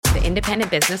The Independent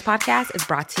Business Podcast is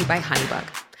brought to you by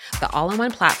HoneyBook, the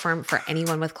all-in-one platform for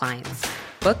anyone with clients.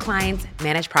 Book clients,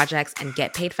 manage projects, and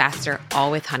get paid faster, all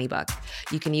with HoneyBook.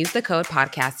 You can use the code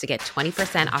podcast to get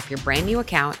 20% off your brand new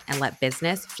account and let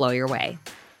business flow your way.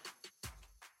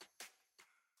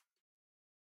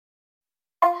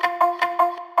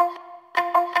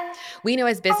 We know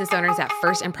as business owners that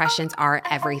first impressions are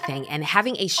everything, and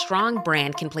having a strong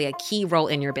brand can play a key role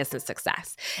in your business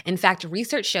success. In fact,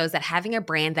 research shows that having a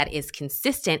brand that is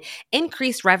consistent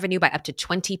increased revenue by up to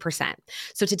 20%.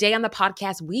 So today on the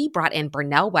podcast, we brought in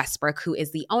Bernel Westbrook, who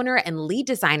is the owner and lead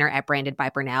designer at Branded by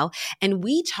Bernel, and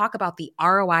we talk about the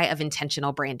ROI of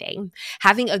intentional branding.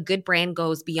 Having a good brand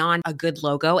goes beyond a good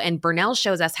logo, and Bernel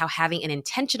shows us how having an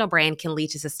intentional brand can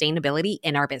lead to sustainability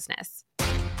in our business.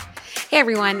 Hey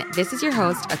everyone, this is your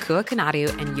host, Akua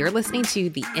Kanadu, and you're listening to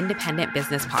the Independent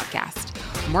Business Podcast.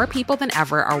 More people than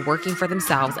ever are working for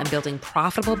themselves and building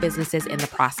profitable businesses in the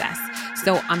process.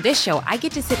 So on this show, I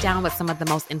get to sit down with some of the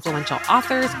most influential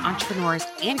authors, entrepreneurs,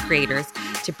 and creators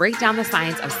to break down the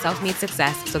science of self-made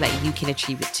success so that you can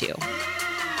achieve it too.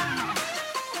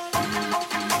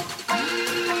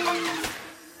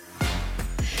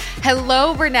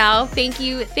 Hello, Bernel. Thank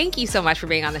you so much for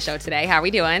being on the show today. How are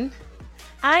we doing?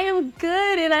 I am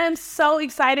good, and I'm so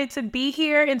excited to be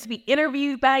here and to be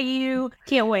interviewed by you.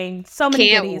 Can't wait. So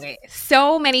many goodies.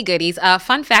 So many goodies.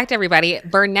 Fun fact, everybody,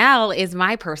 Bernel is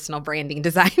my personal branding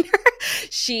designer.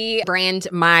 She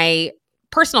branded my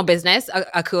personal business,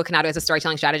 Akua Kanadu, as a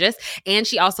storytelling strategist, and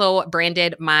she also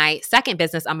branded my second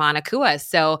business, Aman Akua.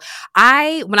 So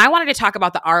when I wanted to talk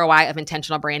about the ROI of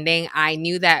intentional branding, I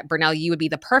knew that, Bernel, you would be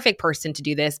the perfect person to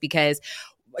do this because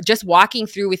just walking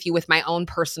through with you with my own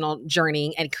personal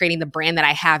journey and creating the brand that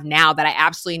I have now that I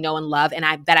absolutely know and love and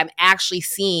that I'm actually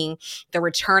seeing the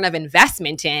return of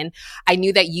investment in, I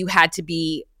knew that you had to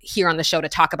be here on the show to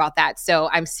talk about that. So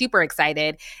I'm super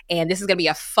excited, and this is going to be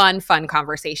a fun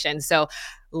conversation. So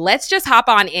let's just hop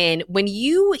on in. When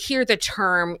you hear the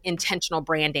term intentional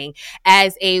branding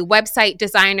as a website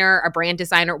designer, a brand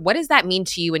designer, what does that mean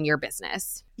to you in your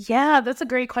business? Yeah, that's a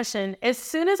great question. As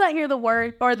soon as I hear the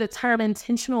word or the term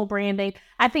intentional branding,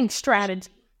 I think strategy.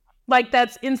 Like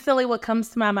that's instantly what comes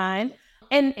to my mind.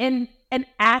 And an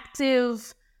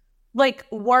active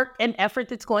work and effort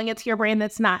that's going into your brand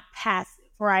that's not passive,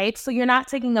 right? So you're not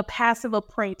taking a passive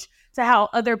approach to how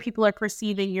other people are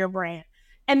perceiving your brand.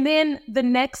 And then the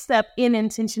next step in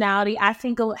intentionality, I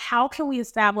think of how can we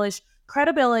establish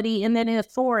credibility and then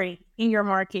authority in your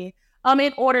market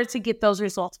in order to get those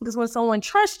results. Because when someone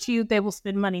trusts you, they will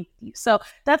spend money with you. So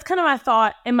that's kind of my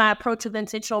thought and my approach with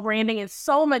intentional branding. It's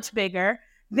so much bigger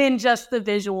than just the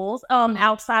visuals.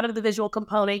 Outside of the visual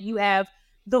component, you have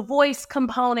the voice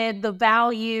component, the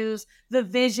values, the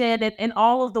vision, and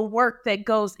all of the work that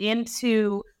goes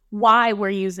into why we're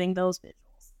using those visuals.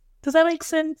 Does that make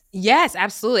sense? Yes,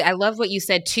 absolutely. I love what you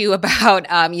said too about,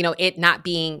 it not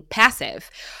being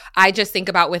passive. I just think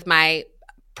about with my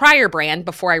prior brand,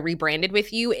 before I rebranded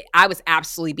with you, I was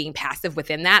absolutely being passive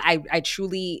within that. I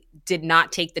truly did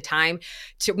not take the time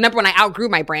to, number one, I outgrew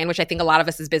my brand, which I think a lot of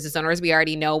us as business owners, we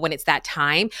already know when it's that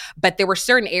time. But there were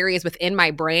certain areas within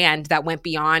my brand that went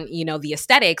beyond, the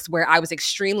aesthetics where I was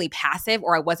extremely passive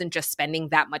or I wasn't just spending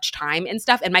that much time and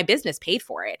stuff. And my business paid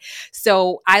for it.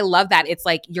 So I love that. It's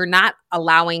like you're not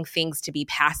allowing things to be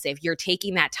passive. You're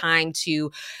taking that time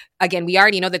to, again, we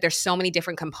already know that there's so many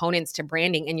different components to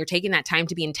branding, and you're taking that time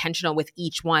to be intentional with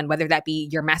each one, whether that be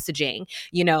your messaging,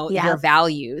 your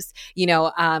values,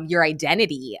 your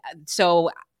identity. So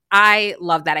I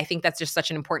love that. I think that's just such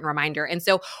an important reminder. And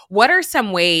so what are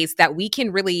some ways that we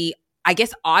can really,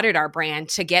 audit our brand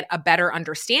to get a better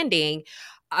understanding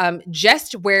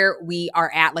just where we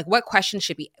are at? Like what questions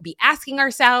should we be asking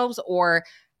ourselves, or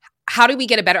how do we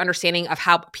get a better understanding of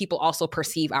how people also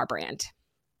perceive our brand?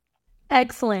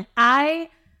 Excellent. I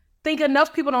think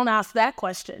enough people don't ask that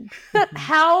question.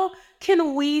 How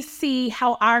can we see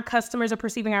how our customers are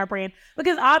perceiving our brand?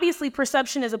 Because obviously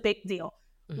perception is a big deal.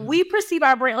 Mm-hmm. We perceive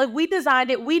our brand, like we designed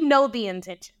it. We know the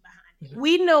intention behind it. Mm-hmm.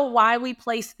 We know why we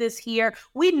placed this here.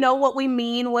 We know what we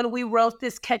mean when we wrote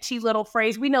this catchy little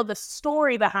phrase. We know the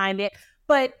story behind it,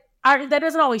 but that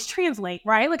doesn't always translate,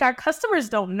 right? Like our customers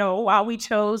don't know why we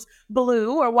chose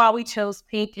blue or why we chose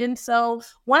pink. And so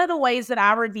one of the ways that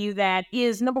I review that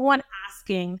is, number one,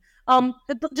 asking,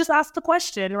 just ask the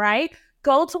question, right?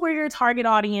 Go to where your target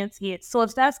audience is. So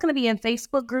if that's going to be in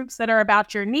Facebook groups that are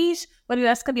about your niche, whether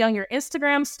that's going to be on your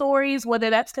Instagram stories,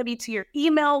 whether that's going to be to your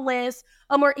email list,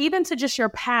 or even to just your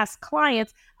past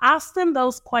clients, ask them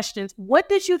those questions. What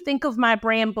did you think of my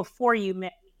brand before you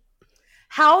met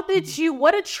me?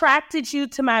 What attracted you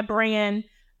to my brand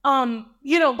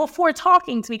before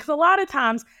talking to me. Because a lot of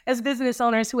times as business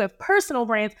owners who have personal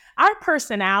brands, our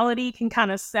personality can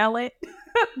kind of sell it.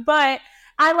 But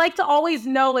I like to always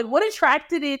know, like,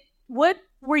 what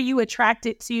were you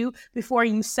attracted to before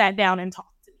you sat down and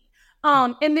talked to me?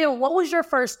 And then what was your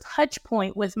first touch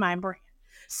point with my brand?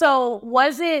 So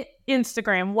was it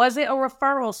Instagram? Was it a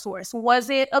referral source? Was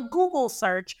it a Google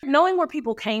search? Knowing where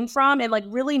people came from and like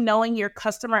really knowing your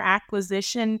customer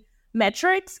acquisition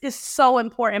metrics is so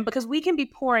important, because we can be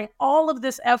pouring all of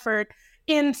this effort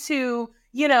into,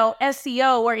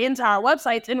 SEO or into our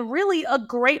websites. And really a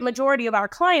great majority of our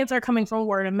clients are coming from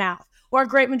word of mouth, or a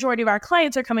great majority of our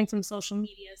clients are coming from social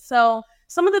media. So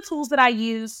some of the tools that I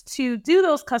use to do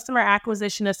those customer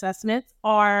acquisition assessments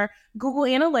are Google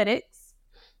Analytics,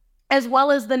 as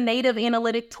well as the native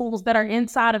analytic tools that are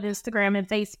inside of Instagram and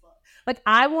Facebook. Like,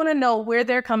 I want to know where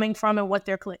they're coming from and what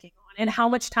they're clicking on and how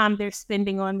much time they're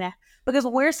spending on that. Because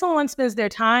where someone spends their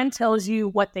time tells you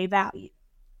what they value.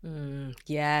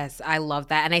 Yes, I love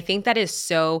that. And I think that is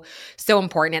so, so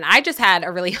important. And I just had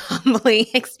a really humbling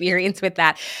experience with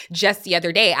that just the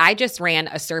other day. I just ran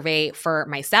a survey for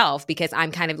myself because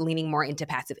I'm kind of leaning more into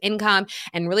passive income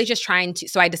and really just trying to.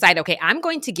 So I decided, okay, I'm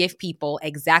going to give people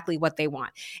exactly what they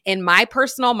want. In my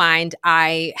personal mind,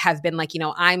 I have been like,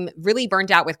 I'm really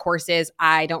burned out with courses.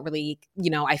 I don't really,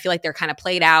 I feel like they're kind of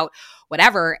played out,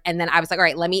 whatever. And then I was like, all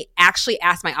right, let me actually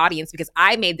ask my audience, because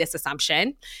I made this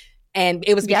assumption. And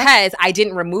it was because I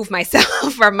didn't remove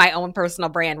myself from my own personal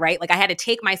brand, right? Like, I had to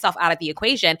take myself out of the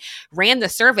equation, ran the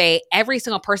survey. Every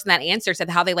single person that answered said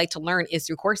how they like to learn is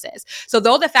through courses. So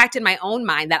though the fact in my own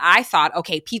mind that I thought,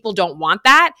 okay, people don't want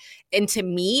that. And to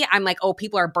me, I'm like, oh,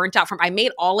 people are burnt out from, I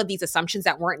made all of these assumptions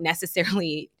that weren't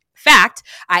necessarily fact.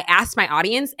 I asked my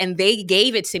audience and they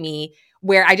gave it to me,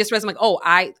 where I just was like, oh,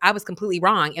 I was completely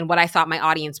wrong in what I thought my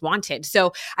audience wanted.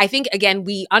 So I think, again,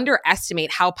 we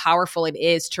underestimate how powerful it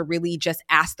is to really just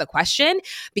ask the question,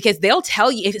 because they'll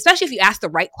tell you, especially if you ask the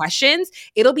right questions,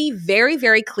 it'll be very,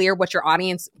 very clear what your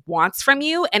audience wants from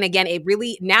you. And again, it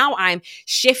really, now I'm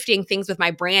shifting things with my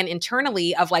brand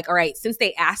internally of like, all right, since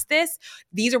they asked this,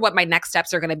 these are what my next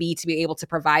steps are going to be to be able to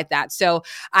provide that. So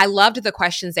I loved the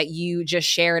questions that you just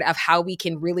shared of how we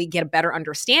can really get a better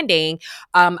understanding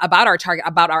about our target,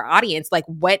 about our audience. Like,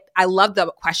 I love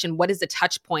the question, what is the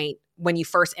touch point when you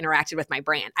first interacted with my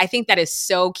brand? I think that is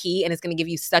so key, and it's going to give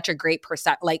you such a great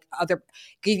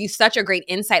give you such a great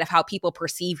insight of how people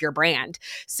perceive your brand.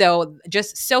 So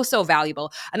just so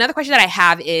valuable. Another question that I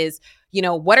have is,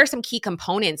 what are some key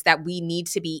components that we need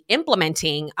to be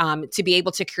implementing to be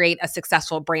able to create a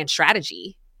successful brand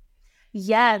strategy?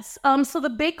 Yes. So the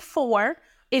big four,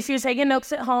 if you're taking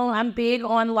notes at home, I'm big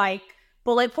on like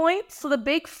bullet points. So the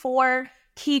big four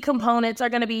key components are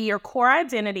going to be your core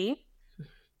identity,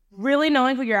 really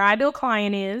knowing who your ideal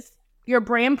client is, your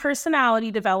brand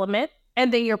personality development,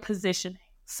 and then your positioning.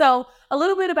 So a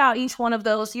little bit about each one of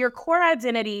those. Your core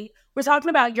identity, we're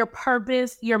talking about your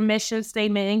purpose, your mission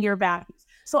statement, and your values.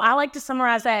 So I like to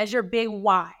summarize that as your big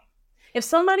why. If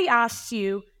somebody asks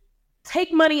you,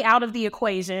 take money out of the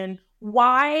equation,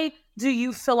 why do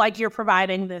you feel like you're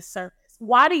providing this service?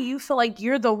 Why do you feel like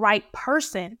you're the right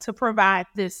person to provide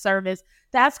this service?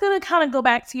 That's going to kind of go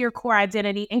back to your core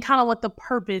identity and kind of what the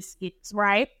purpose is,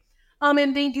 right? And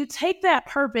then you take that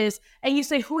purpose and you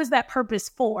say, who is that purpose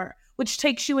for? Which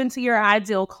takes you into your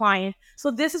ideal client.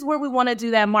 So this is where we want to do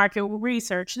that market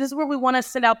research. This is where we want to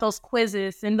send out those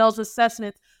quizzes and those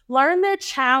assessments. Learn their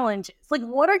challenges. Like,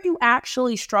 what are you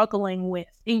actually struggling with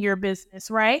in your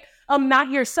business, right? Not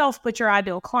yourself, but your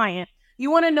ideal client. You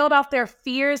want to know about their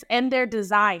fears and their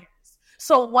desires.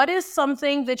 So what is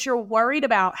something that you're worried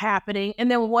about happening? And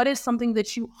then what is something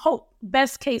that you hope,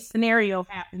 best case scenario,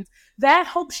 happens? That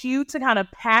helps you to kind of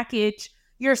package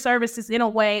your services in a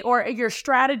way, or your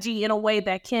strategy in a way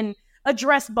that can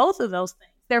address both of those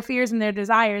things, their fears and their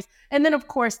desires. And then, of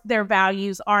course, their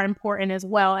values are important as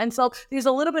well. And so there's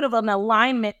a little bit of an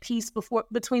alignment piece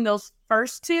between those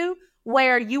first two,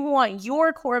 where you want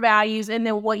your core values and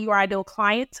then what your ideal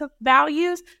client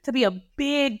values to be a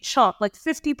big chunk, like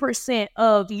 50%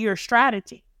 of your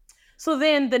strategy. So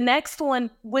then the next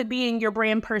one would be in your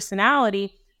brand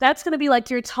personality. That's going to be like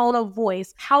your tone of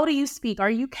voice. How do you speak? Are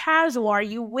you casual? Are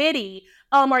you witty?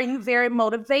 Are you very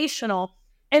motivational?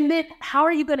 And then how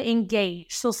are you going to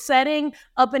engage? So setting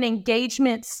up an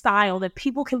engagement style that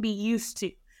people can be used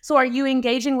to. So are you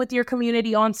engaging with your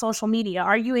community on social media?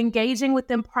 Are you engaging with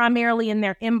them primarily in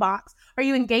their inbox? Are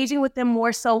you engaging with them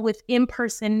more so with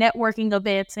in-person networking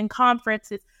events and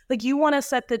conferences? Like, you want to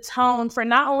set the tone for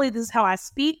not only this is how I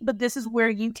speak, but this is where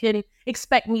you can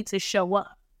expect me to show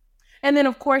up. And then,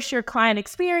 of course, your client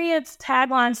experience,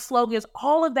 taglines, slogans,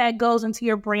 all of that goes into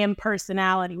your brand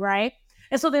personality, right?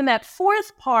 And so then that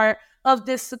fourth part of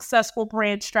this successful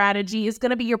brand strategy is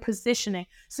going to be your positioning.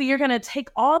 So you're going to take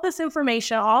all this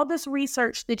information, all this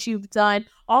research that you've done,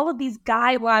 all of these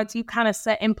guidelines you kind of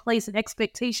set in place and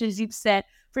expectations you've set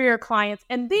for your clients,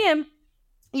 and then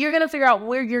you're going to figure out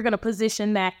where you're going to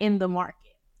position that in the market.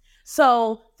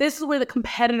 So this is where the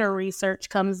competitor research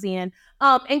comes in.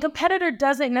 And competitor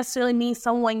doesn't necessarily mean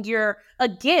someone you're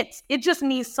against. It just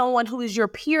means someone who is your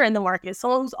peer in the market,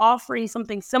 someone who's offering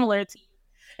something similar to you.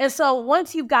 And so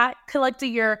once you've collected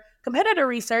your competitor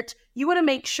research, you want to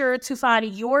make sure to find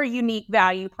your unique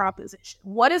value proposition.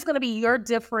 What is going to be your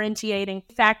differentiating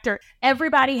factor?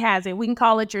 Everybody has it. We can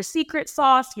call it your secret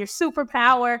sauce, your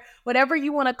superpower, whatever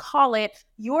you want to call it,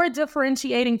 your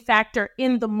differentiating factor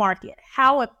in the market.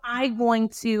 How am I going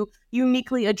to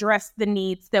uniquely address the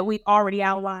needs that we've already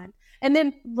outlined? And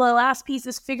then the last piece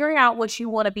is figuring out what you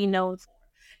want to be known for.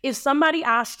 If somebody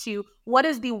asked you, what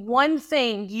is the one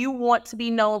thing you want to be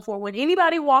known for? When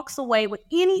anybody walks away with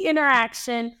any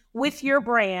interaction with your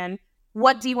brand,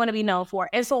 what do you want to be known for?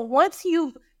 And so once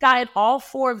you've got all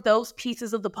four of those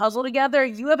pieces of the puzzle together,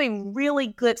 you have a really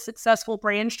good, successful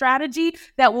brand strategy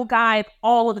that will guide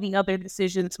all of the other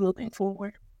decisions moving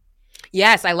forward.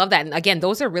 Yes, I love that. And again,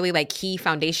 those are really like key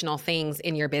foundational things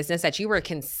in your business that you were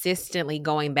consistently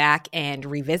going back and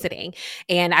revisiting.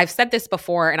 And I've said this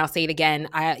before, and I'll say it again.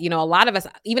 A lot of us,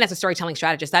 even as a storytelling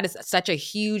strategist, that is such a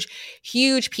huge,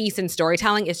 huge piece in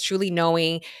storytelling, is truly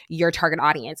knowing your target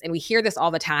audience. And we hear this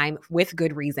all the time with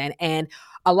good reason. And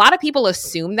a lot of people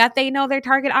assume that they know their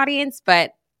target audience,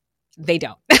 but they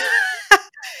don't.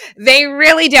 They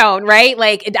really don't, right?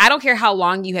 Like, I don't care how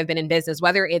long you have been in business,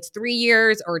 whether it's 3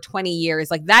 years or 20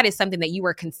 years, like that is something that you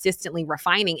are consistently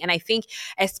refining. And I think,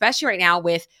 especially right now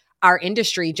with our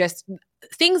industry, just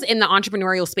things in the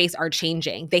entrepreneurial space are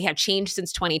changing. They have changed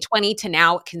since 2020 to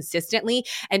now consistently.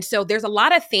 And so there's a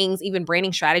lot of things, even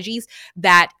branding strategies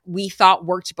that we thought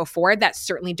worked before that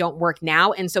certainly don't work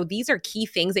now. And so these are key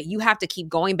things that you have to keep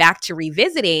going back to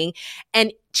revisiting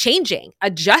and changing,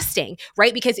 adjusting,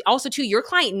 right? Because also too, your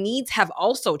client needs have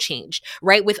also changed,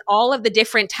 right? With all of the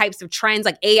different types of trends,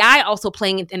 like AI also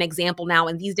playing an example now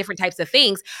in these different types of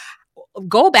things.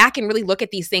 Go back and really look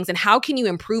at these things and how can you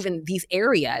improve in these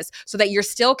areas so that you're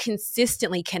still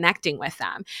consistently connecting with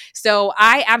them. So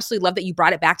I absolutely love that you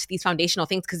brought it back to these foundational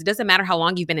things, because it doesn't matter how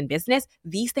long you've been in business,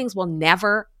 these things will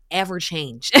never ever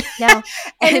change. Yeah.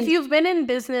 And if you've been in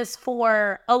business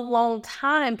for a long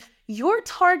time, your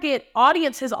target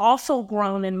audience has also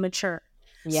grown and matured.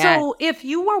 Yes. So if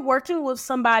you were working with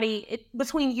somebody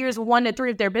between years 1 to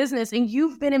 3 of their business and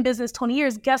you've been in business 20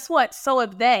 years, guess what? So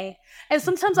have they. And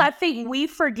sometimes I think we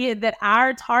forget that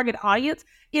our target audience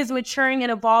is maturing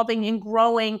and evolving and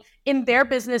growing in their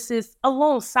businesses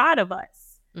alongside of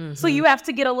us. Mm-hmm. So you have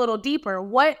to get a little deeper.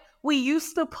 What we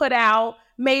used to put out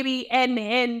maybe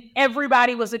and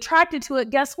everybody was attracted to it,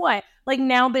 guess what? Like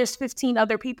now there's 15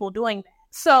 other people doing that.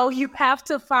 So you have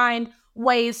to find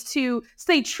ways to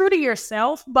stay true to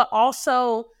yourself, but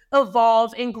also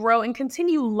evolve and grow and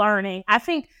continue learning. I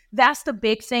think that's the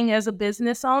big thing as a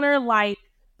business owner, like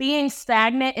being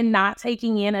stagnant and not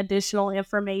taking in additional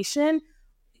information.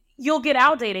 You'll get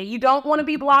outdated. You don't want to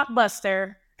be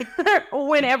Blockbuster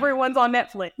when everyone's on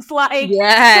Netflix. Like,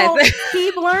 yes. So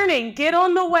keep learning, get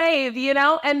on the wave,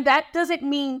 and that doesn't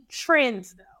mean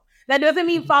trends though. That doesn't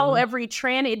mean follow every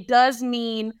trend. It does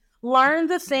mean learn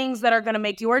the things that are going to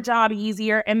make your job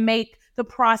easier and make the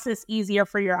process easier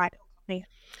for your ideal client.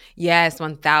 Yes,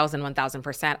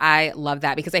 1,000%. I love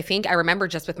that, because I remember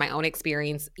just with my own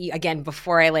experience, again,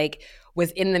 before I was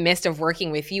in the midst of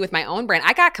working with you with my own brand,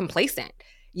 I got complacent.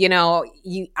 You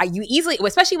easily,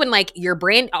 especially when your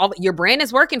brand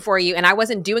is working for you, and I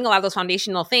wasn't doing a lot of those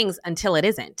foundational things until it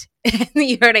isn't.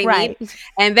 You know what I mean?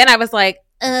 And then I was like,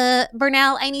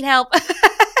 Bernel, I need help.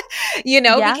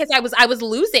 Because I was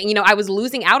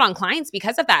losing out on clients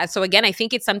because of that. So again, I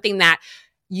think it's something that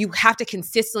you have to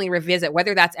consistently revisit,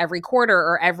 whether that's every quarter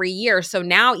or every year. So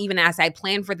now, even as I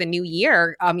plan for the new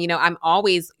year, I'm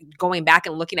always going back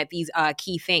and looking at these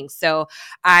key things. So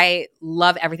I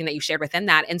love everything that you shared within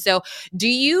that. And so do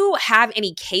you have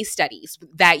any case studies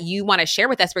that you want to share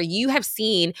with us where you have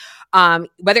seen,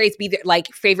 whether it's be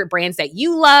favorite brands that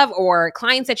you love or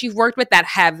clients that you've worked with that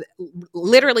have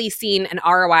literally seen an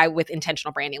ROI with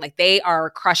intentional branding, like they are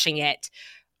crushing it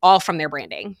all from their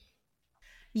branding?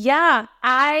 Yeah,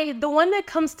 the one that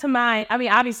comes to mind,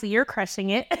 obviously you're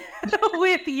crushing it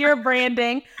with your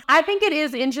branding. I think it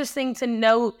is interesting to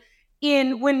note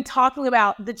when talking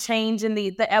about the change and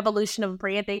the evolution of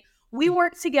branding, we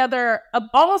worked together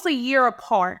almost a year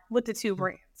apart with the two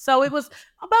brands. So it was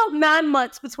about 9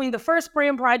 months between the first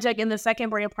brand project and the second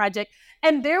brand project.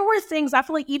 And there were things I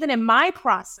feel like even in my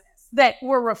process that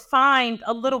were refined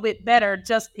a little bit better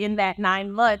just in that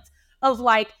 9 months of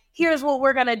like, here's what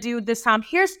we're going to do this time.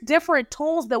 Here's different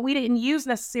tools that we didn't use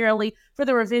necessarily for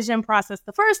the revision process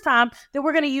the first time that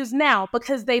we're going to use now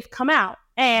because they've come out.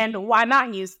 And why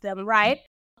not use them, right?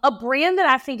 A brand that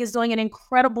I think is doing an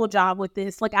incredible job with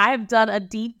this, like I have done a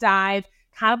deep dive,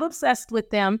 kind of obsessed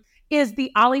with them, is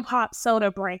the Olipop soda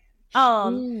brand.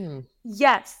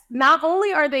 Yes, not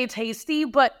only are they tasty,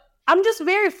 but I'm just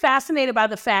very fascinated by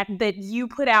the fact that you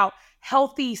put out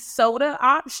healthy soda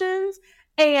options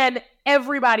and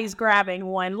everybody's grabbing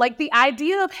one. Like the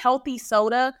idea of healthy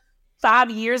soda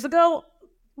 5 years ago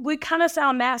would kind of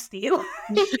sound nasty.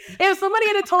 If somebody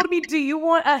had told me, do you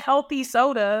want a healthy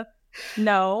soda?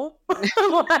 No.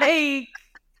 Like,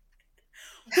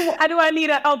 why do I need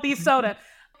a healthy soda?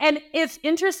 And it's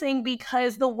interesting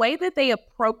because the way that they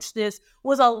approached this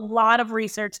was a lot of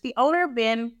research. The owner,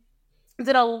 Ben,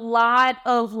 did a lot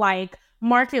of like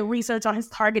market research on his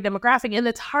target demographic. And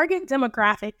the target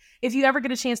demographic, if you ever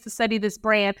get a chance to study this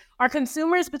brand, are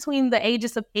consumers between the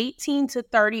ages of 18 to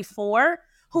 34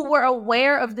 who were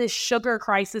aware of this sugar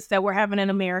crisis that we're having in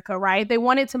America, right? They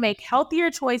wanted to make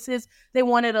healthier choices. They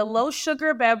wanted a low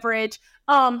sugar beverage.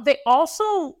 They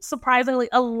also surprisingly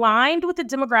aligned with the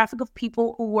demographic of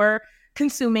people who were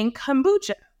consuming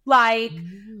kombucha. Like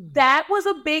that was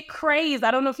a big craze.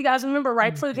 I don't know if you guys remember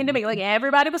right before the pandemic, like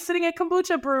everybody was sitting at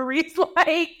kombucha breweries,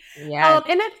 like, and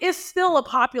it is still a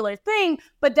popular thing,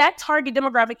 but that target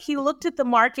demographic, he looked at the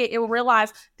market and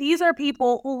realized these are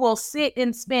people who will sit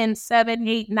and spend $7,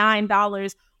 $8,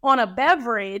 $9 on a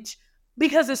beverage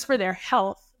because it's for their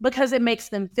health, because it makes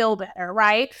them feel better,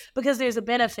 right? Because there's a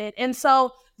benefit. And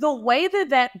so the way that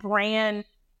that brand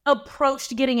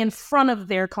approached getting in front of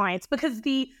their clients, because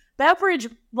the beverage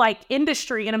like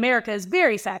industry in America is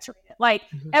very saturated. Like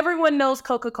everyone knows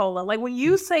Coca-Cola. Like when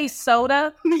you say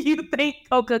soda, you think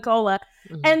Coca-Cola.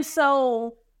 And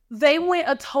so they went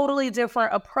a totally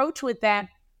different approach with that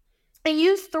and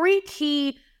used 3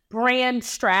 key brand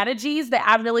strategies that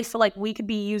I really feel like we could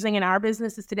be using in our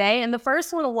businesses today. And the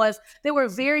first one was they were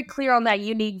very clear on that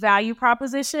unique value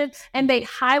proposition and they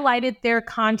highlighted their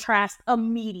contrast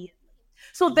immediately.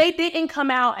 So they didn't come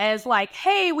out as like,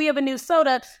 hey, we have a new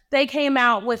soda. They came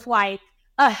out with like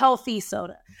a healthy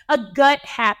soda, a gut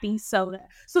happy soda.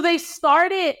 So they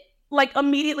started like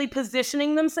immediately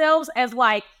positioning themselves as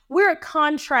like, we're a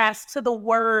contrast to the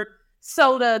word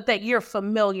soda that you're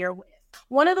familiar with.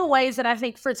 One of the ways that I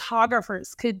think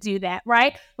photographers could do that,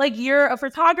 right? Like you're a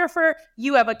photographer,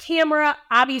 you have a camera,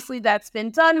 obviously that's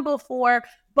been done before,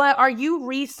 but are you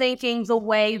rethinking the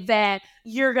way that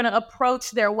you're going to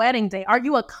approach their wedding day? Are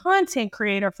you a content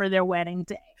creator for their wedding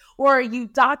day? Or are you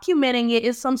documenting it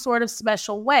in some sort of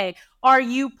special way? Are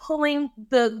you pulling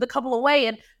the couple away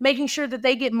and making sure that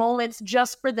they get moments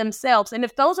just for themselves? And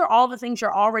if those are all the things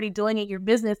you're already doing in your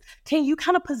business, can you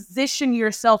kind of position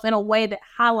yourself in a way that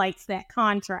highlights that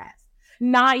contrast?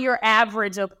 Not your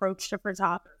average approach to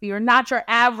photography or not your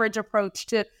average approach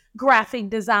to graphic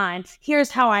design.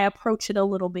 Here's how I approach it a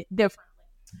little bit differently.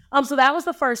 So that was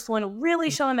the first one, really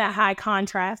showing that high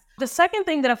contrast. The second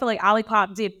thing that I feel like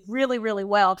Olipop did really, really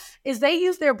well is they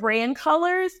used their brand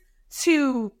colors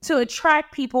to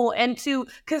attract people and to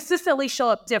consistently show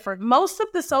up different. Most of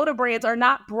the soda brands are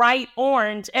not bright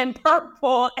orange and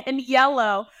purple and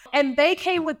yellow. And they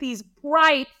came with these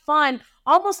bright, fun,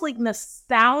 almost like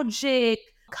nostalgic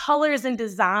colors and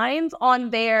designs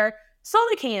on their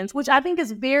soda cans, which I think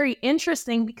is very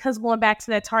interesting because going back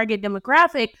to that target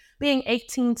demographic, being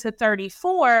 18 to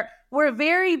 34, we're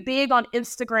very big on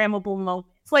Instagrammable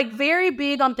moments. Like very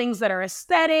big on things that are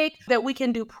aesthetic, that we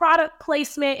can do product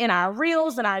placement in our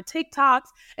reels and our TikToks.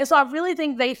 And so I really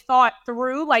think they thought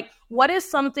through, like, what is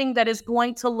something that is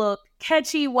going to look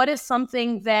catchy? What is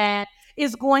something that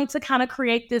is going to kind of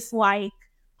create this like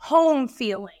home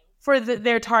feeling for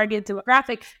their target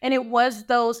demographic? And it was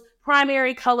those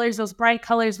primary colors, those bright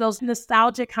colors, those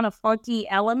nostalgic kind of funky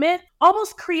element,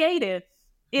 almost creative.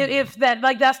 If that,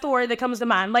 like, that's the word that comes to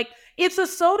mind. Like, it's a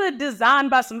soda designed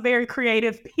by some very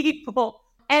creative people.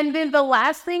 And then the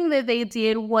last thing that they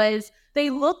did was they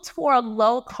looked for a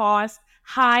low cost,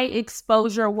 high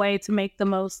exposure way to make the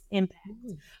most impact.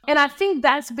 And I think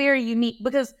that's very unique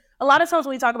because a lot of times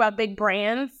when we talk about big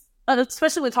brands,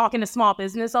 especially with talking to small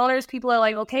business owners, people are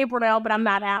like, okay, Bernel, but I'm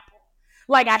not Apple.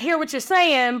 Like, I hear what you're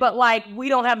saying, but like, we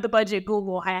don't have the budget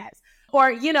Google has. Or,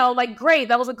 you know, like, great,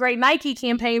 that was a great Nike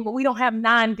campaign, but we don't have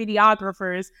 9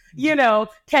 videographers, you know,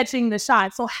 catching the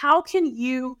shot. So how can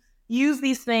you use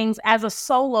these things as a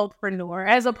solopreneur,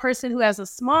 as a person who has a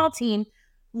small team,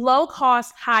 low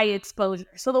cost, high exposure.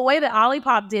 So the way that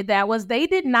Olipop did that was they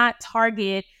did not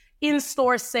target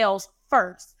in-store sales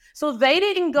first. So they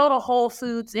didn't go to Whole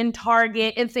Foods and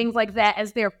Target and things like that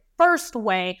as their first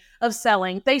way of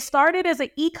selling. They started as an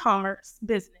e-commerce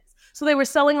business. So they were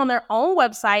selling on their own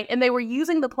website and they were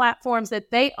using the platforms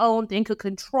that they owned and could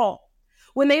control.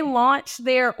 When they launched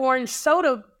their orange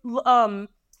soda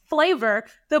flavor,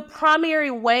 the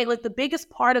primary way, like the biggest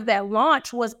part of that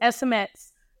launch was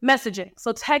SMS messaging,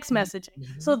 so text messaging.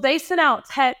 Mm-hmm. So they sent out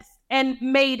texts and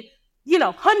made,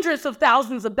 hundreds of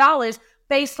thousands of dollars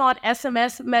based on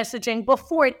SMS messaging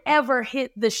before it ever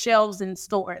hit the shelves in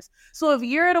stores. So if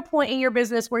you're at a point in your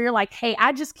business where you're like, hey,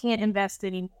 I just can't invest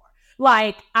anymore.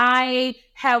 Like I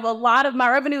have a lot of my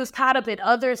revenue is tied up in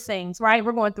other things, right?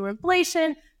 We're going through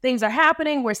inflation, things are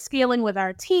happening, we're scaling with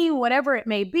our team, whatever it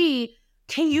may be.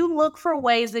 Can you look for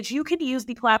ways that you can use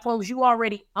the platforms you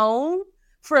already own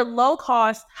for low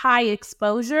cost, high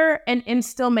exposure and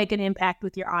still make an impact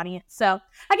with your audience? So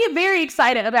I get very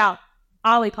excited about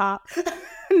Olipop.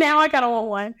 Now I kind of want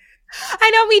one. I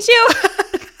know, me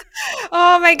too.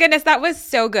 Oh my goodness, that was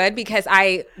so good because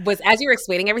as you were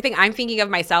explaining everything, I'm thinking of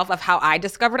myself of how I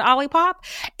discovered Olipop.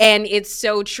 And it's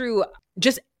so true.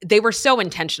 They were so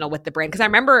intentional with the brand because I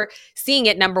remember seeing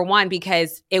it, number one,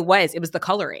 because it was the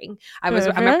coloring. I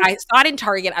saw it in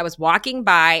Target. I was walking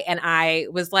by and I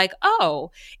was like, oh,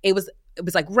 it was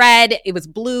like red, it was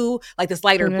blue, like this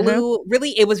lighter blue.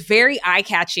 Really, it was very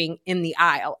eye-catching in the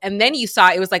aisle. And then you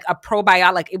saw it was like a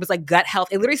probiotic, like it was like gut health.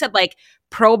 It literally said like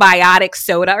probiotic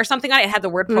soda or something on it. It had the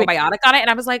word probiotic on it. And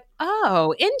I was like,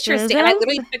 oh, interesting. And I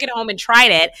literally took it home and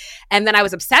tried it. And then I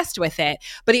was obsessed with it.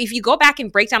 But if you go back and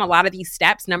break down a lot of these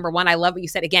steps, number one, I love what you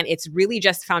said. Again, it's really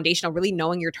just foundational, really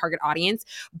knowing your target audience,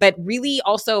 but really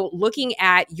also looking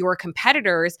at your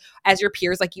competitors as your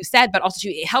peers, like you said, but also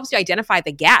it helps you identify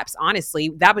the gaps. Honestly,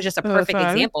 that was just a perfect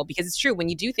example because it's true. When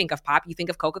you do think of pop, you think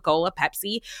of Coca-Cola,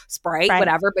 Pepsi, Sprite,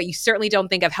 whatever, but you certainly don't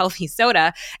think of healthy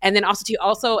soda. And then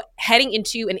also heading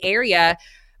into an area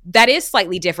that is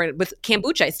slightly different with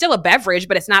kombucha. It's still a beverage,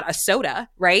 but it's not a soda,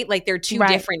 right? Like they're two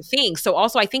different things. So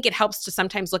also I think it helps to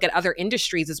sometimes look at other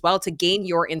industries as well to gain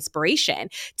your inspiration,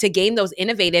 to gain those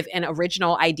innovative and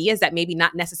original ideas that maybe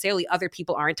not necessarily other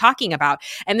people aren't talking about.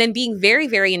 And then being very,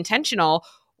 very intentional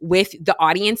with the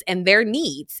audience and their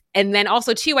needs. And then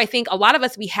also too, I think a lot of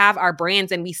us, we have our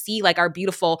brands and we see like our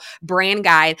beautiful brand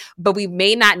guide, but we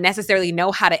may not necessarily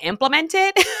know how to implement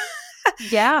it.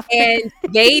 Yeah. And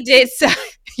they did so.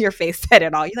 Your face said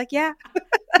it all. You're like, yeah.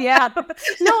 Yeah.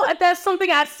 No, that's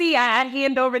something I see. I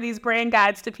hand over these brand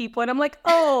guides to people and I'm like,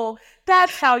 oh,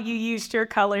 that's how you used your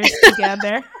colors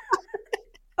together.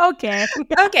 Okay.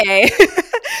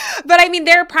 But I mean,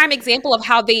 they're a prime example of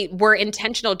how they were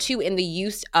intentional too in the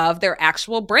use of their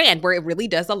actual brand, where it really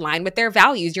does align with their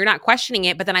values. You're not questioning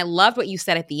it. But then I loved what you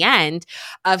said at the end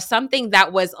of something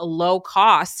that was low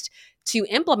cost to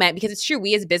implement, because it's true.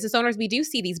 We as business owners, we do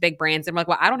see these big brands and we're like,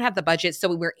 well, I don't have the budget.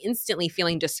 So we're instantly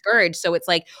feeling discouraged. So it's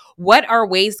like, what are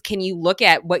ways can you look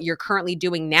at what you're currently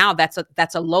doing now that's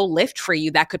a low lift for you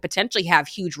that could potentially have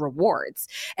huge rewards?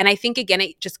 And I think, again,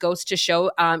 it just goes to show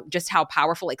just how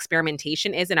powerful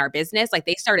experimentation is in our business. Like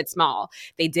they started small.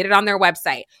 They did it on their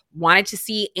website, wanted to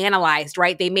see analyzed,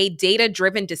 right? They made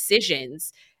data-driven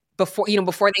decisions before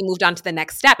they moved on to the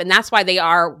next step. And that's why they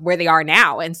are where they are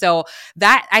now. And so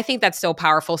that, I think that's so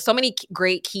powerful. So many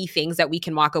great key things that we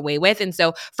can walk away with. And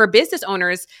so for business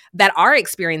owners that are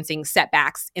experiencing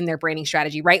setbacks in their branding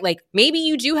strategy, right? Like maybe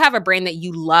you do have a brand that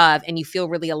you love and you feel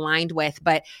really aligned with,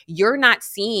 but you're not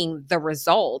seeing the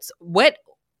results.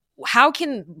 How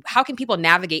can people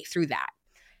navigate through that?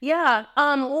 Yeah.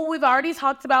 Well, we've already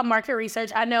talked about market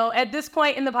research. I know at this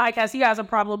point in the podcast, you guys are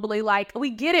probably like, we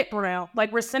get it, Bernel.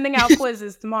 Like we're sending out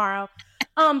quizzes tomorrow.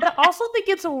 But I also think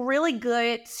it's really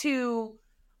good to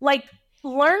like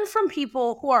learn from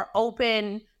people who are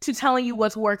open to telling you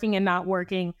what's working and not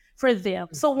working for them.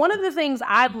 So one of the things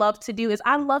I'd love to do is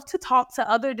I love to talk to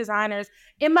other designers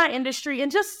in my industry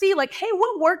and just see like, hey,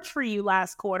 what worked for you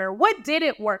last quarter? What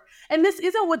didn't work? And this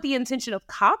isn't with the intention of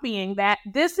copying that.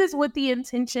 This is with the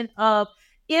intention of,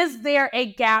 is there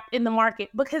a gap in the market?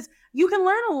 Because you can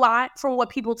learn a lot from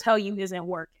what people tell you isn't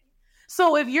working.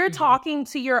 So if you're talking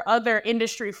to your other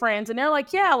industry friends and they're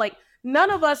like, yeah, like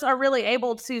none of us are really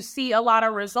able to see a lot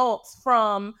of results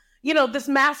from, these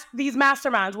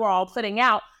masterminds we're all putting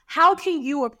out. How can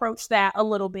you approach that a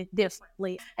little bit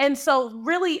differently? And so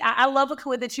really, I love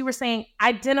that you were saying,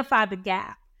 identify the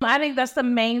gap. I think that's the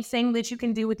main thing that you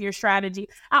can do with your strategy.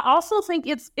 I also think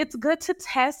it's good to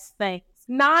test things,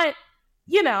 not,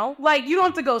 like you don't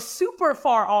have to go super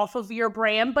far off of your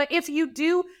brand, but if you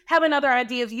do have another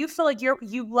idea, if you feel like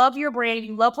you love your brand,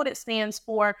 you love what it stands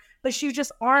for, but you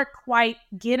just aren't quite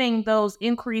getting those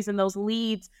inquiries and those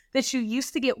leads that you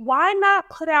used to get, why not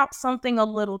put out something a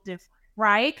little different,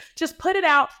 right? Just put it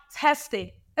out, test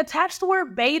it, attach the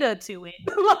word beta to it,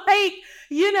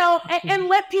 and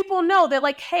let people know that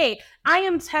like, hey, I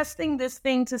am testing this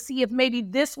thing to see if maybe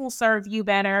this will serve you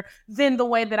better than the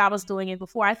way that I was doing it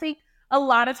before. I think a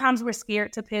lot of times we're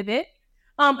scared to pivot,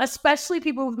 especially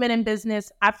people who've been in business,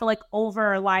 I feel like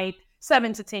over like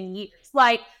 7 to 10 years.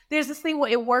 Like there's this thing where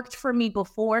it worked for me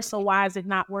before, so why is it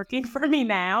not working for me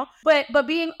now? But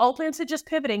being open to just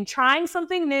pivoting, trying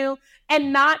something new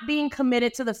and not being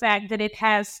committed to the fact that it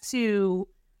has to,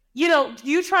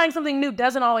 you trying something new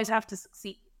doesn't always have to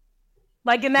succeed.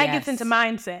 Like, and that gets into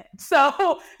mindset.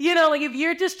 So, like if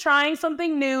you're just trying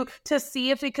something new to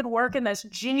see if it could work and that's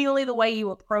genuinely the way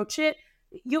you approach it,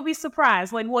 you'll be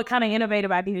surprised like what kind of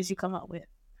innovative ideas you come up with.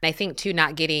 I think too,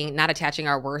 not attaching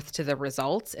our worth to the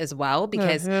results as well,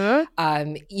 because,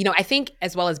 I think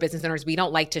as well as business owners, we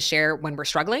don't like to share when we're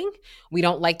struggling. We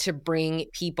don't like to bring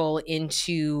people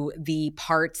into the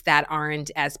parts that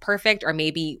aren't as perfect or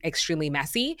maybe extremely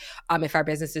messy. If our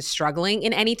business is struggling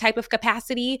in any type of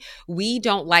capacity, we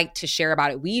don't like to share about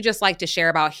it. We just like to share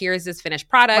about here's this finished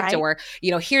product, right? Or,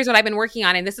 here's what I've been working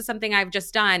on and this is something I've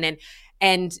just done.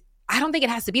 And I don't think it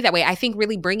has to be that way. I think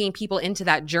really bringing people into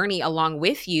that journey along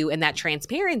with you and that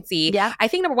transparency, I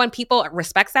think number one, people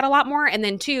respects that a lot more. And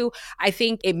then two, I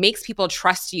think it makes people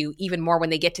trust you even more when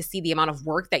they get to see the amount of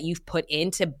work that you've put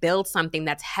in to build something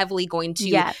that's heavily going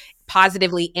to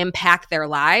positively impact their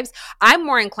lives. I'm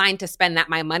more inclined to spend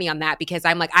my money on that because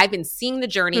I'm like, I've been seeing the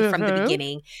journey from the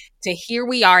beginning to here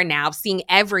we are now, seeing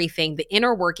everything, the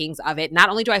inner workings of it. Not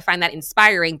only do I find that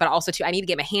inspiring, but also too, I need to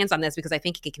get my hands on this because I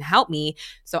think it can help me.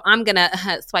 So I'm going to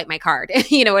swipe my card.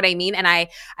 You know what I mean? And I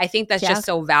think that's just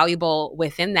so valuable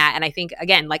within that. And I think,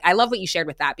 again, like I love what you shared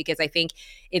with that because I think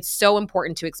it's so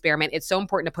important to experiment. It's so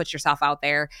important to put yourself out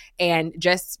there and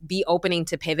just be opening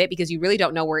to pivot because you really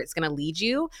don't know where it's going to lead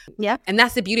you. Yeah. And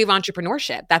that's the beauty of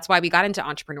entrepreneurship. That's why we got into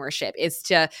entrepreneurship, is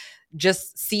to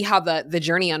just see how the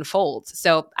journey unfolds.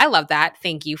 So I love that.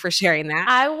 Thank you for sharing that.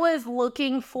 I was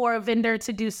looking for a vendor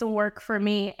to do some work for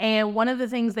me. And one of the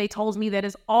things they told me that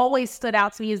has always stood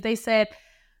out to me is they said,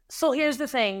 so here's the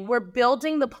thing, we're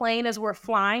building the plane as we're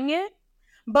flying it,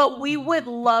 but we would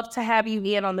love to have you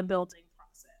in on the building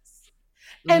process.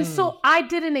 And so I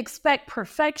didn't expect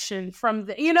perfection from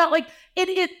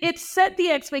it set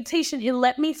the expectation. It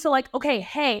let me feel like, okay,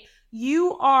 hey,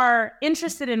 you are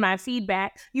interested in my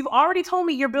feedback. You've already told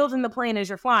me you're building the plane as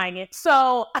you're flying it.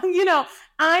 So,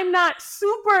 I'm not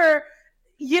super,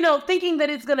 thinking that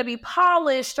it's going to be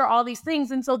polished or all these things.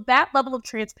 And so that level of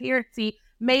transparency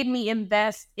made me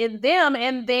invest in them.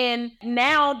 And then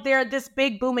now they're this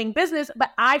big booming business,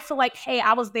 but I feel like, hey,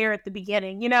 I was there at the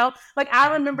beginning, like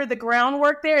I remember the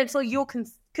groundwork there. And so you'll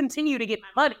continue to get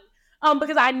my money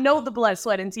because I know the blood,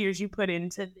 sweat, and tears you put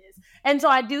into this. And so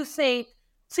I do think,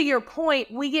 to your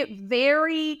point, we get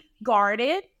very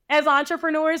guarded as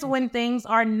entrepreneurs when things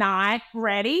are not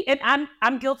ready. And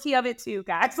I'm guilty of it too,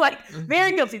 guys. Like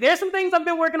very guilty. There's some things I've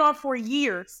been working on for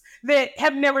years that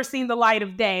have never seen the light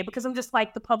of day because I'm just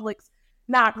like, the public's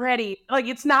not ready. Like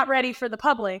it's not ready for the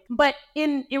public. But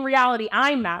in reality,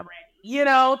 I'm not ready,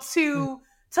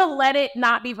 to let it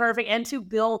not be perfect and to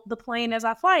build the plane as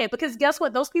I fly it. Because guess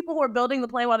what? Those people who are building the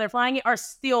plane while they're flying it are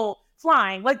still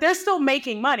flying. Like they're still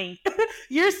making money.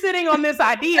 You're sitting on this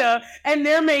idea and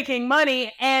they're making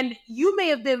money. And you may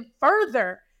have been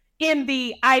further in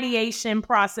the ideation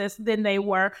process than they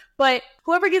were. But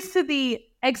whoever gets to the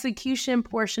execution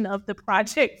portion of the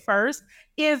project first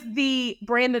is the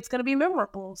brand that's going to be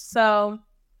memorable. So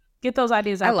get those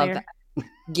ideas out there. I love that.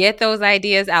 Get those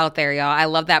ideas out there, y'all. I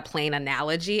love that plane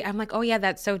analogy. I'm like, oh yeah,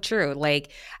 that's so true.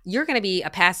 Like you're going to be a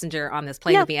passenger on this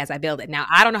plane with me as I build it. Now,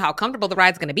 I don't know how comfortable the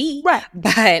ride's going to be, right?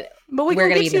 But we're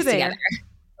going to be this together.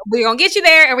 We're going to get you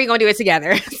there and we're going to do it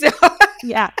together. So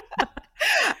yeah.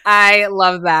 I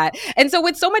love that. And so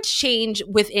with so much change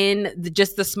within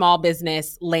just the small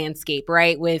business landscape,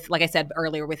 right? With, like I said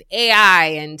earlier, with AI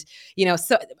and,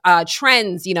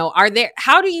 trends,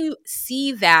 how do you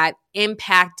see that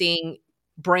impacting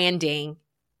branding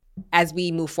as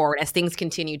we move forward, as things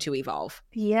continue to evolve?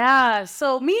 Yeah.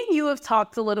 So me and you have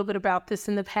talked a little bit about this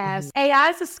in the past. AI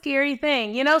is a scary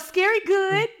thing, scary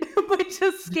good, but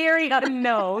just scary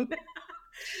unknown.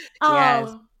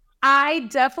 Yes. I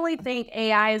definitely think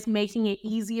AI is making it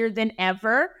easier than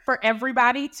ever for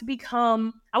everybody to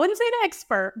become, I wouldn't say an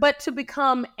expert, but to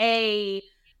become a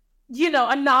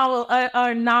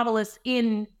novelist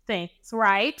in things,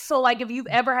 right? So like if you've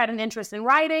ever had an interest in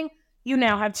writing, you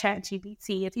now have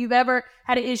ChatGPT. If you've ever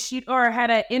had an issue or had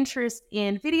an interest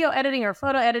in video editing or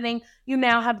photo editing, you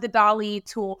now have the DALL-E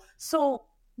tool. So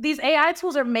these AI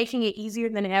tools are making it easier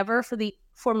than ever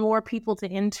for more people to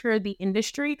enter the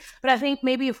industry. But I think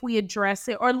maybe if we address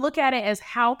it or look at it as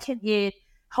how can it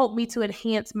help me to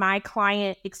enhance my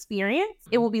client experience,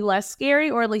 it will be less scary,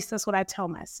 or at least that's what I tell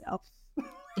myself.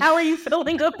 How are you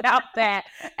feeling about that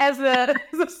as a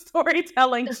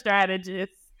storytelling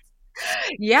strategist?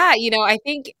 Yeah, I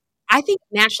think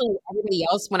naturally everybody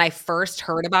else, when I first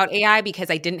heard about AI, because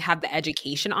I didn't have the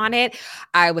education on it,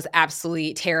 I was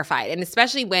absolutely terrified. And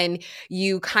especially when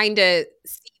you kind of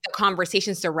see the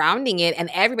conversation surrounding it and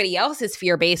everybody else is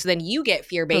fear-based, so then you get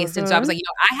fear-based. And so I was like,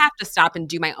 I have to stop and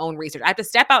do my own research. I have to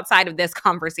step outside of this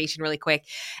conversation really quick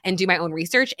and do my own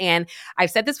research. And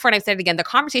I've said this before and I've said it again, the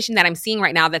conversation that I'm seeing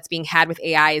right now that's being had with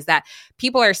AI is that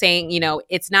people are saying,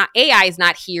 AI is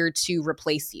not here to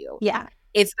replace you. Yeah.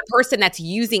 It's the person that's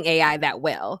using AI that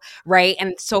will, right?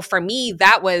 And so for me,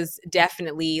 that was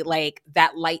definitely like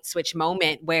that light switch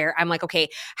moment where I'm like, okay,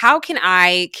 how can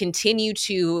I continue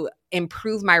to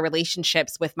improve my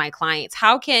relationships with my clients?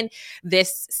 How can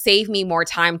this save me more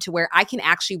time to where I can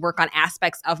actually work on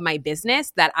aspects of my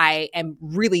business that I am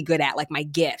really good at, like my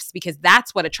gifts, because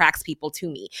that's what attracts people to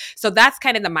me. So that's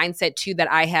kind of the mindset too that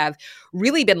I have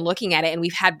really been looking at it. And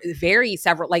we've had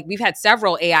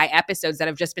several AI episodes that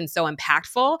have just been so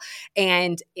impactful.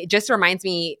 And it just reminds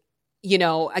me,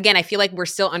 again, I feel like we're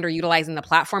still underutilizing the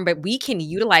platform, but we can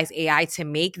utilize AI to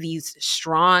make these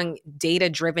strong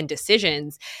data-driven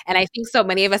decisions. And I think so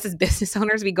many of us as business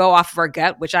owners, we go off of our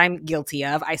gut, which I'm guilty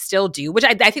of. I still do, which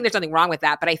I think there's nothing wrong with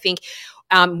that. But I think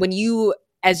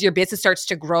as your business starts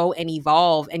to grow and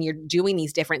evolve and you're doing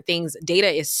these different things, data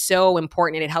is so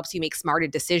important and it helps you make smarter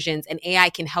decisions, and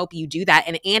AI can help you do that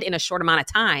and in a short amount of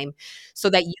time so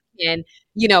that you can,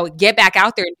 get back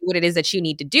out there and do what it is that you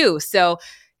need to do. So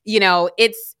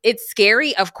it's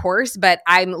scary, of course, but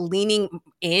I'm leaning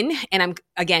in, and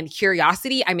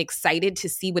curiosity. I'm excited to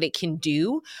see what it can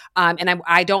do. And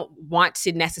I don't want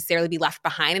to necessarily be left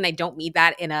behind. And I don't mean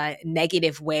that in a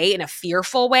negative way, in a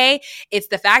fearful way. It's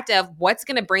the fact of what's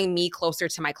going to bring me closer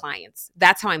to my clients.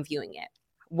 That's how I'm viewing it.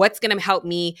 What's going to help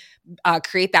me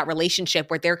create that relationship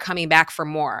where they're coming back for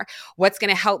more? What's going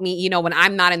to help me, when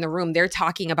I'm not in the room, they're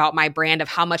talking about my brand of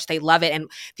how much they love it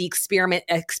and the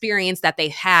experience that they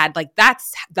had. Like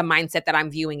that's the mindset that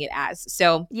I'm viewing it as.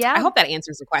 So yeah, I hope that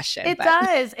answers the question. It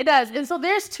does. And so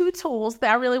there's two tools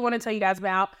that I really want to tell you guys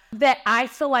about that I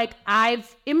feel like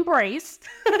I've embraced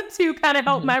to kind of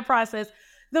help my process.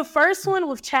 The first one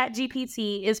with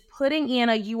ChatGPT is putting in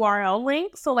a URL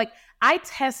link. So like I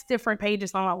test different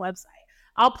pages on my website.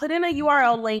 I'll put in a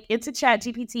URL link into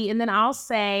ChatGPT, and then I'll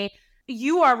say,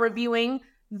 you are reviewing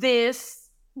this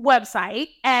website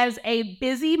as a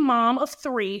busy mom of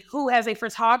 3 who has a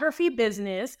photography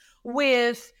business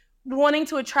with wanting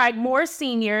to attract more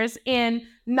seniors in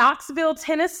Knoxville,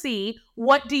 Tennessee.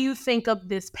 What do you think of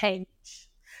this page?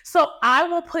 So I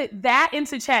will put that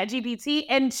into ChatGPT,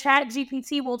 and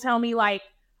ChatGPT will tell me like,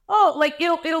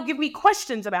 it'll give me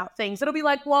questions about things. It'll be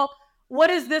like, well, what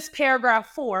is this paragraph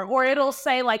for? Or it'll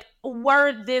say like,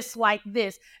 word this like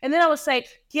this. And then I would say,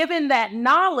 given that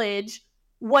knowledge,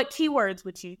 what keywords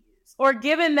would you use? Or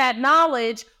given that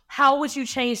knowledge, how would you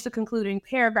change the concluding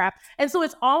paragraph? And so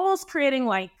it's almost creating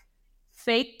like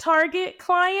fake target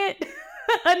client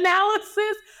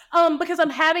analysis because I'm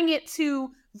having it to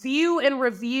view and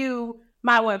review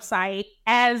my website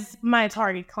as my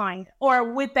target client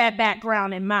or with that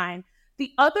background in mind.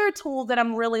 The other tool that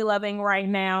I'm really loving right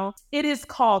now, it is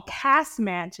called Cast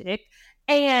Magic.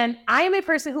 And I am a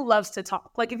person who loves to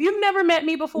talk. Like if you've never met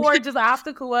me before, just ask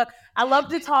Akua. I love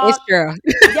to talk. It's true.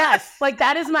 Yes, like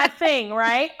that is my thing,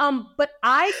 right? But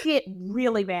I get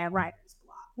really bad writer's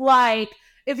block. Like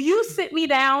if you sit me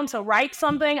down to write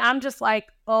something, I'm just like,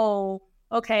 oh,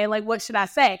 okay, like what should I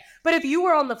say? But if you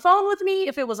were on the phone with me,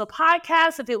 if it was a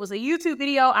podcast, if it was a YouTube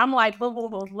video, I'm like, boom,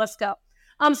 boom, boom, let's go.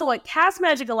 So what Cast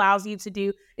Magic allows you to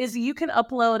do is you can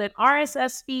upload an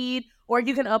RSS feed, or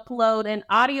you can upload an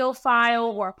audio file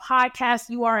or a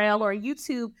podcast URL or a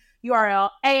YouTube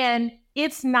URL, and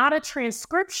it's not a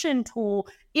transcription tool.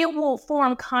 It will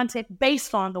form content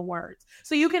based on the words.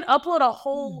 So you can upload a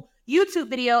whole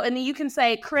YouTube video, and then you can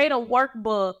say, create a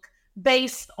workbook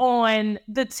based on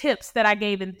the tips that I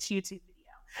gave in this YouTube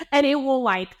video. And it will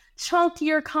like chunk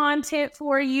your content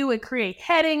for you and create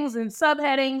headings and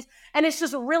subheadings. And it's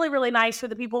just really, really nice for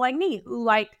the people like me who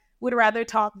like would rather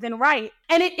talk than write.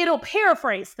 And it'll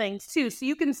paraphrase things too. So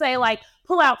you can say like,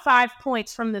 pull out 5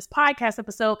 points from this podcast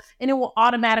episode, and it will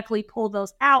automatically pull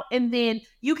those out. And then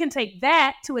you can take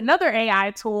that to another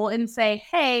AI tool and say,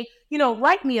 hey,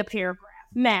 write me a paragraph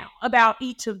now about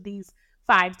each of these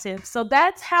 5 tips. So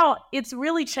that's how it's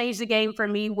really changed the game for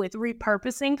me with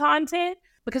repurposing content,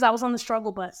 because I was on the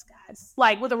struggle bus, guys.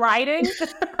 Like with the writing,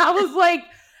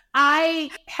 I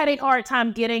had a hard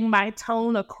time getting my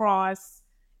tone across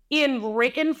in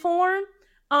written form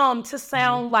to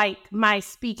sound like my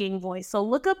speaking voice. So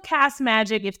look up Cast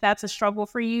Magic if that's a struggle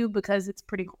for you, because it's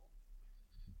pretty cool.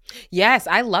 Yes,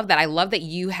 I love that. I love that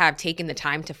you have taken the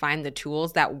time to find the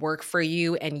tools that work for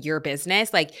you and your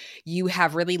business. Like you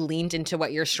have really leaned into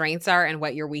what your strengths are and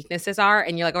what your weaknesses are.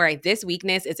 And you're like, all right, this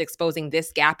weakness is exposing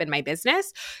this gap in my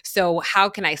business. So how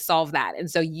can I solve that? And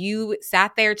so you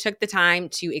sat there, took the time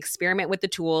to experiment with the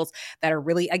tools that are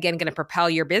really, again, going to propel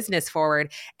your business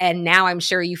forward. And now I'm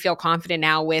sure you feel confident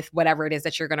now with whatever it is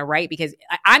that you're going to write, because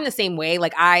I'm the same way.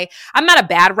 Like I'm not a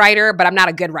bad writer, but I'm not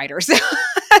a good writer.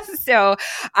 So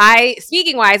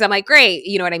speaking wise, I'm like, great.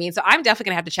 You know what I mean? So I'm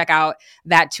definitely going to have to check out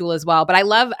that tool as well. But I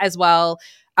love as well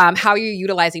how you're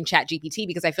utilizing ChatGPT,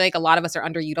 because I feel like a lot of us are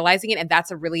underutilizing it. And that's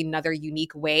a really another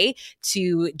unique way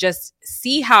to just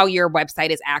see how your website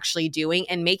is actually doing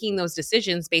and making those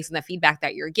decisions based on the feedback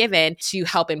that you're given to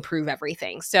help improve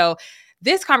everything. So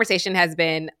this conversation has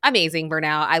been amazing,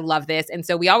 Bernel. I love this. And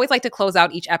so we always like to close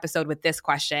out each episode with this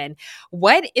question.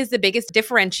 What is the biggest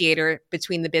differentiator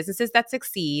between the businesses that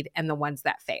succeed and the ones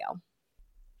that fail?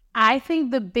 I think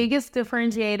the biggest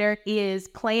differentiator is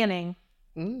planning.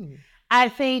 I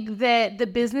think that the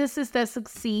businesses that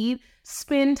succeed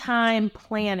spend time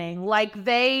planning. Like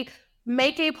they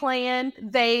make a plan,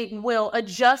 they will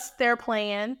adjust their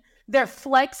plan. They're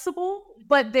flexible,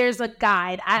 but there's a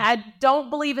guide. I don't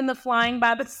believe in the flying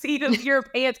by the seat of your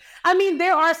pants. I mean,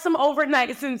 there are some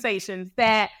overnight sensations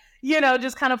that,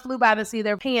 just kind of flew by the seat of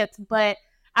their pants. But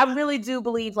I really do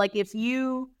believe, like, if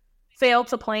you fail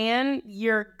to plan,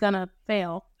 you're going to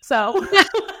fail. So,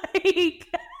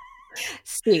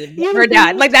 Steve, we're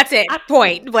done. Like, that's it.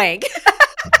 Point blank.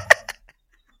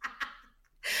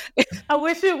 I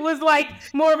wish it was like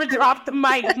more of a drop the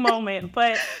mic moment,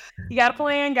 but you got to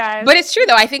plan, guys. But it's true,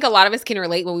 though. I think a lot of us can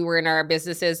relate when we were in our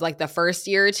businesses, like the first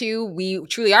year or two, we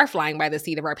truly are flying by the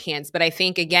seat of our pants. But I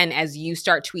think, again, as you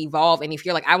start to evolve, and if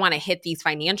you're like, I want to hit these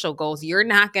financial goals, you're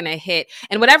not going to hit,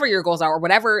 and whatever your goals are, or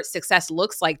whatever success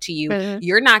looks like to you,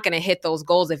 you're not going to hit those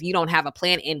goals if you don't have a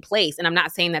plan in place. And I'm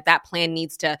not saying that plan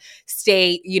needs to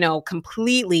stay,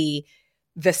 completely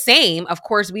the same. Of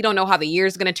course, we don't know how the year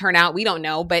is going to turn out. We don't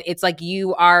know, but it's like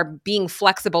you are being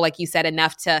flexible, like you said,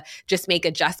 enough to just make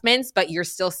adjustments, but you're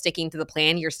still sticking to the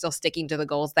plan. You're still sticking to the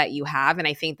goals that you have. And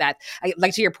I think that,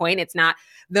 like to your point, it's not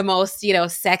the most,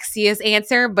 sexiest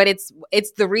answer, but it's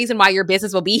the reason why your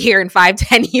business will be here in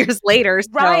 5-10 years later.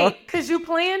 So. Right. Because you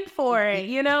planned for it,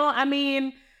 I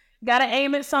mean, got to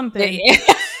aim at something.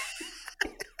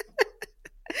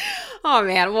 Oh,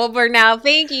 man. Well, Bernel,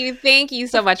 thank you. Thank you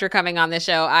so much for coming on the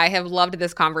show. I have loved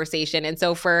this conversation. And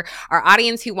so for our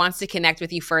audience who wants to connect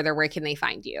with you further, where can they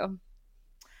find you?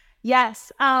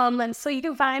 Yes. So you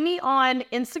can find me on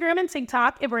Instagram and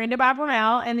TikTok at Branded by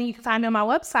Bernel. And then you can find me on my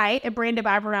website at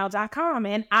brandedbybernel.com.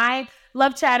 And I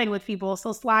love chatting with people,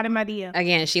 so slide in my DM.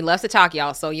 Again, she loves to talk,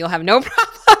 y'all, so you'll have no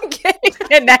problem getting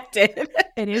connected.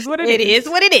 It is what it is. It is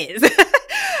what it is.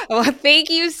 Well, thank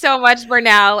you so much,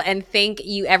 Bernel, and thank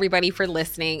you, everybody, for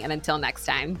listening. And until next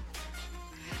time.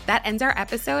 That ends our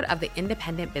episode of the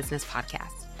Independent Business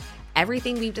Podcast.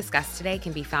 Everything we've discussed today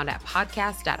can be found at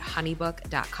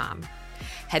podcast.honeybook.com.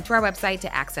 Head to our website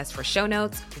to access for show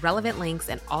notes, relevant links,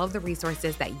 and all of the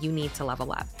resources that you need to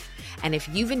level up. And if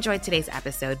you've enjoyed today's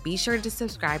episode, be sure to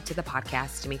subscribe to the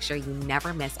podcast to make sure you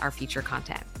never miss our future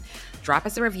content. Drop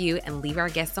us a review and leave our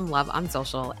guests some love on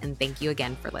social. And thank you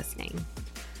again for listening.